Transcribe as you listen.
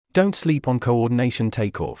Don't sleep on coordination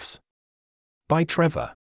takeoffs. By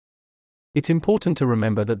Trevor. It's important to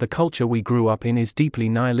remember that the culture we grew up in is deeply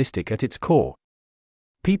nihilistic at its core.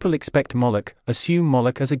 People expect Moloch, assume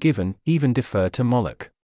Moloch as a given, even defer to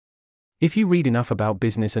Moloch. If you read enough about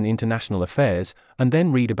business and international affairs, and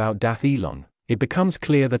then read about Dath Elon, it becomes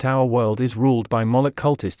clear that our world is ruled by Moloch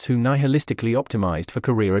cultists who nihilistically optimized for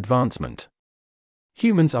career advancement.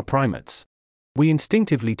 Humans are primates. We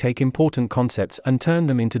instinctively take important concepts and turn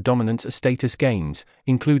them into dominance status games,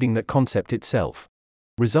 including that concept itself,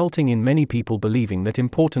 resulting in many people believing that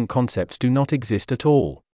important concepts do not exist at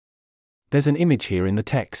all. There's an image here in the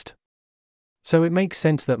text. So it makes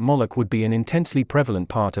sense that Moloch would be an intensely prevalent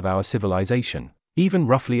part of our civilization, even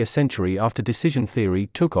roughly a century after decision theory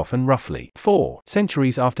took off and roughly 4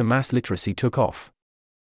 centuries after mass literacy took off.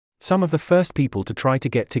 Some of the first people to try to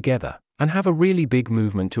get together and have a really big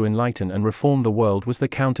movement to enlighten and reform the world was the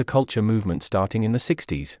counterculture movement starting in the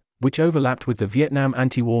 60s, which overlapped with the Vietnam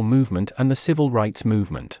anti-war movement and the civil rights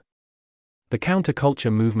movement. The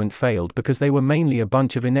counterculture movement failed because they were mainly a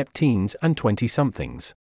bunch of inept teens and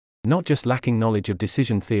 20-somethings. Not just lacking knowledge of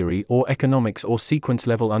decision theory or economics or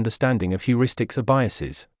sequence-level understanding of heuristics or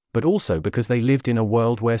biases, but also because they lived in a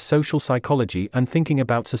world where social psychology and thinking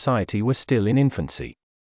about society were still in infancy.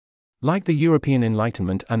 Like the European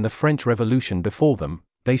Enlightenment and the French Revolution before them,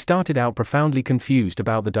 they started out profoundly confused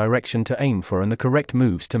about the direction to aim for and the correct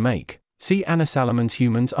moves to make. See Anna Salomon's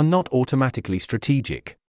Humans Are Not Automatically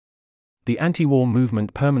Strategic. The anti-war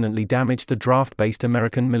movement permanently damaged the draft-based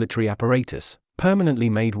American military apparatus, permanently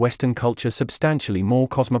made Western culture substantially more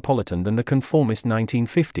cosmopolitan than the conformist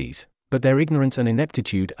 1950s, but their ignorance and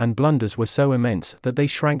ineptitude and blunders were so immense that they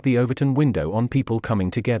shrank the Overton window on people coming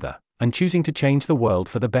together and choosing to change the world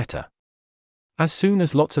for the better. As soon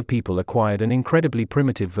as lots of people acquired an incredibly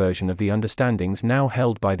primitive version of the understandings now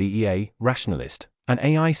held by the EA, rationalist, and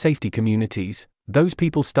AI safety communities, those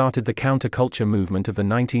people started the counterculture movement of the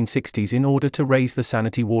 1960s in order to raise the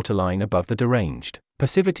sanity waterline above the deranged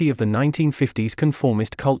passivity of the 1950s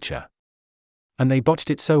conformist culture. And they botched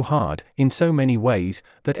it so hard, in so many ways,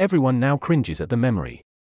 that everyone now cringes at the memory.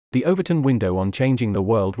 The Overton window on changing the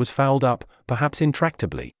world was fouled up, perhaps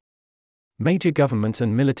intractably. Major governments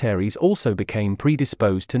and militaries also became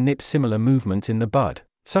predisposed to nip similar movements in the bud,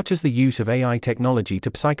 such as the use of AI technology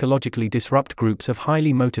to psychologically disrupt groups of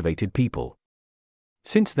highly motivated people.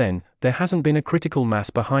 Since then, there hasn't been a critical mass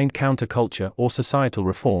behind counterculture or societal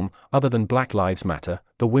reform other than Black Lives Matter,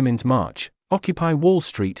 the Women's March, Occupy Wall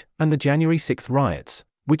Street, and the January 6th riots,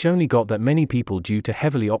 which only got that many people due to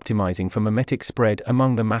heavily optimizing for memetic spread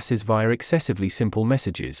among the masses via excessively simple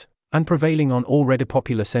messages, and prevailing on already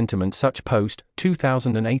popular sentiment such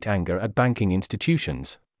post-2008 anger at banking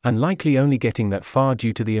institutions, and likely only getting that far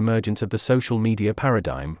due to the emergence of the social media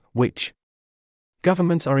paradigm, which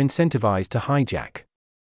governments are incentivized to hijack.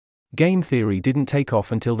 Game theory didn't take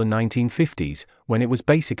off until the 1950s, when it was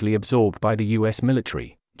basically absorbed by the US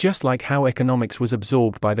military, just like how economics was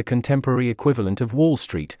absorbed by the contemporary equivalent of Wall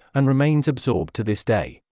Street, and remains absorbed to this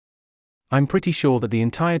day. I'm pretty sure that the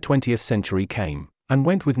entire 20th century came and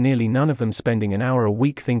went with nearly none of them spending an hour a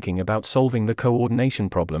week thinking about solving the coordination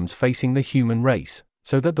problems facing the human race,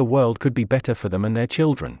 so that the world could be better for them and their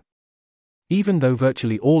children. Even though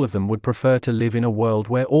virtually all of them would prefer to live in a world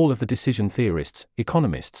where all of the decision theorists,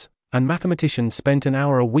 economists, and mathematicians spent an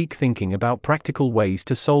hour a week thinking about practical ways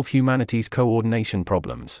to solve humanity's coordination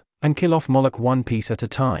problems, and kill off Moloch one piece at a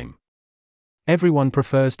time. Everyone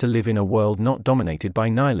prefers to live in a world not dominated by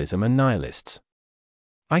nihilism and nihilists.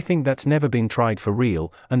 I think that's never been tried for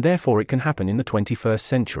real, and therefore it can happen in the 21st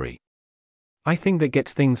century. I think that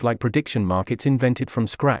gets things like prediction markets invented from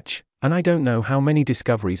scratch, and I don't know how many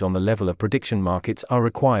discoveries on the level of prediction markets are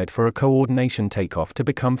required for a coordination takeoff to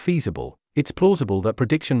become feasible. It's plausible that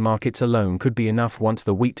prediction markets alone could be enough once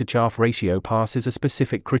the wheat-to-chaff ratio passes a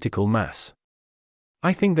specific critical mass.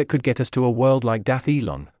 I think that could get us to a world like Dath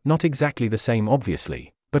Elon, not exactly the same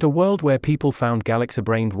obviously, but a world where people found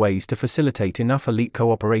galaxy-brained ways to facilitate enough elite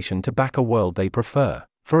cooperation to back a world they prefer,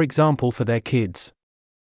 for example for their kids.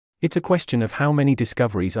 It's a question of how many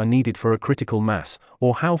discoveries are needed for a critical mass,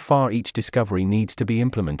 or how far each discovery needs to be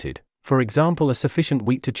implemented. For example, a sufficient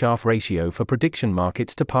wheat-to-chaff ratio for prediction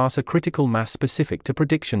markets to pass a critical mass specific to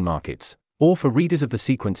prediction markets, or for readers of the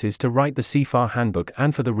sequences to write the CFAR handbook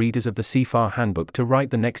and for the readers of the CFAR handbook to write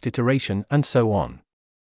the next iteration, and so on.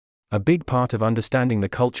 A big part of understanding the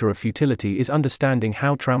culture of futility is understanding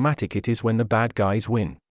how traumatic it is when the bad guys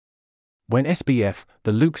win. When SBF,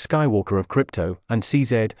 the Luke Skywalker of crypto, and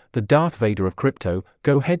CZ, the Darth Vader of crypto,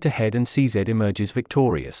 go head-to-head and CZ emerges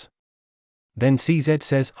victorious. Then CZ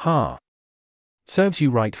says, "Ha! Serves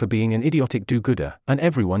you right for being an idiotic do-gooder, and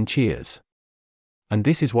everyone cheers. And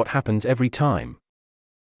this is what happens every time.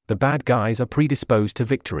 The bad guys are predisposed to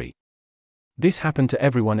victory. This happened to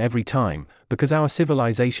everyone every time, because our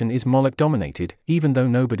civilization is Moloch-dominated, even though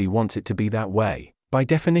nobody wants it to be that way, by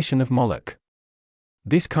definition of Moloch.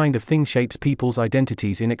 This kind of thing shapes people's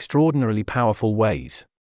identities in extraordinarily powerful ways.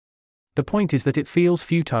 The point is that it feels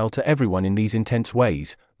futile to everyone in these intense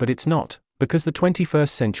ways, but it's not, because the 21st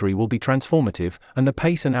century will be transformative, and the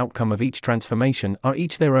pace and outcome of each transformation are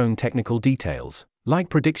each their own technical details, like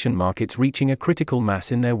prediction markets reaching a critical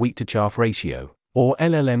mass in their wheat-to-chaff ratio, or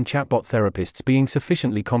LLM chatbot therapists being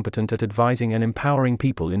sufficiently competent at advising and empowering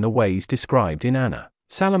people in the ways described in Anna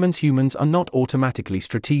Salomon's Humans Are Not Automatically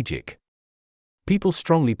Strategic. People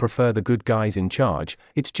strongly prefer the good guys in charge,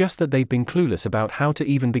 it's just that they've been clueless about how to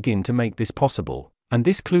even begin to make this possible, and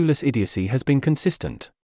this clueless idiocy has been consistent.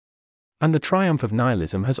 And the triumph of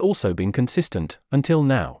nihilism has also been consistent, until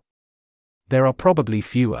now. There are probably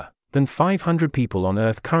fewer than 500 people on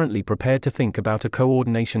Earth currently prepared to think about a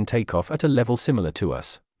coordination takeoff at a level similar to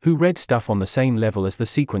us, who read stuff on the same level as the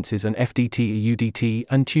sequences and FDT, UDT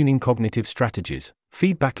and tuning cognitive strategies,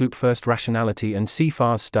 feedback loop first rationality and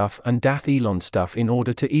CFARS stuff and Dath Elon stuff in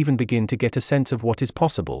order to even begin to get a sense of what is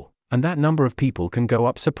possible, and that number of people can go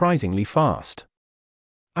up surprisingly fast.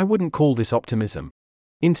 I wouldn't call this optimism.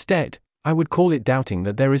 Instead, I would call it doubting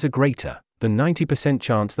that there is a greater than 90%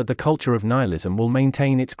 chance that the culture of nihilism will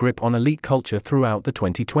maintain its grip on elite culture throughout the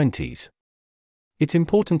 2020s. It's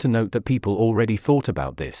important to note that people already thought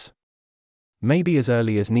about this. Maybe as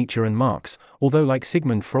early as Nietzsche and Marx, although like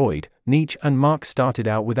Sigmund Freud, Nietzsche and Marx started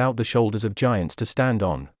out without the shoulders of giants to stand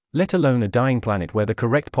on, let alone a dying planet where the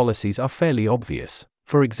correct policies are fairly obvious,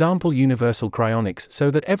 for example universal cryonics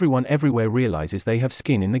so that everyone everywhere realizes they have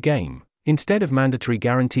skin in the game. Instead of mandatory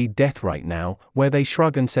guaranteed death right now, where they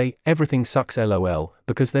shrug and say, everything sucks lol,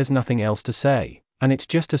 because there's nothing else to say, and it's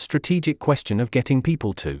just a strategic question of getting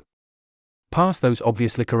people to pass those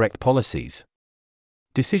obviously correct policies.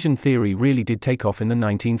 Decision theory really did take off in the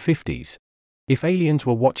 1950s. If aliens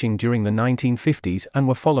were watching during the 1950s and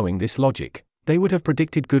were following this logic, they would have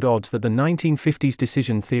predicted good odds that the 1950s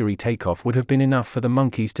decision theory takeoff would have been enough for the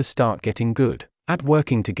monkeys to start getting good at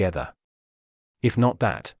working together. If not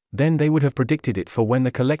that, then they would have predicted it for when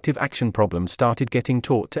the collective action problem started getting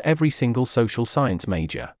taught to every single social science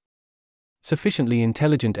major. Sufficiently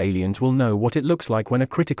intelligent aliens will know what it looks like when a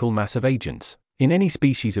critical mass of agents, in any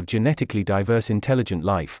species of genetically diverse intelligent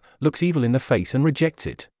life, looks evil in the face and rejects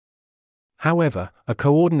it. However, a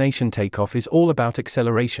coordination takeoff is all about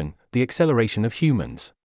acceleration, the acceleration of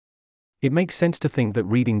humans. It makes sense to think that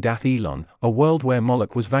reading Dath Elon, A World Where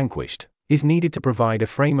Moloch Was Vanquished, is needed to provide a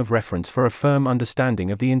frame of reference for a firm understanding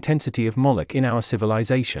of the intensity of Moloch in our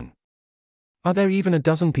civilization. Are there even a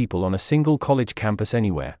dozen people on a single college campus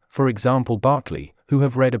anywhere, for example Berkeley, who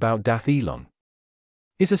have read about Dath Elon?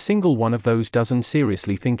 Is a single one of those dozen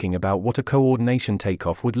seriously thinking about what a coordination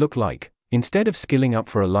takeoff would look like, instead of skilling up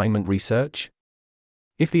for alignment research?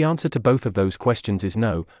 If the answer to both of those questions is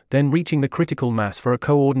no, then reaching the critical mass for a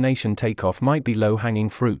coordination takeoff might be low-hanging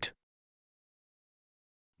fruit.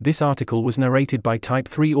 This article was narrated by Type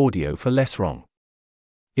 3 Audio for Less Wrong.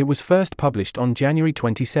 It was first published on January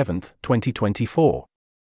 27, 2024.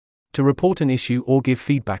 To report an issue or give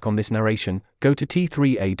feedback on this narration, go to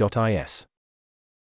t3a.is.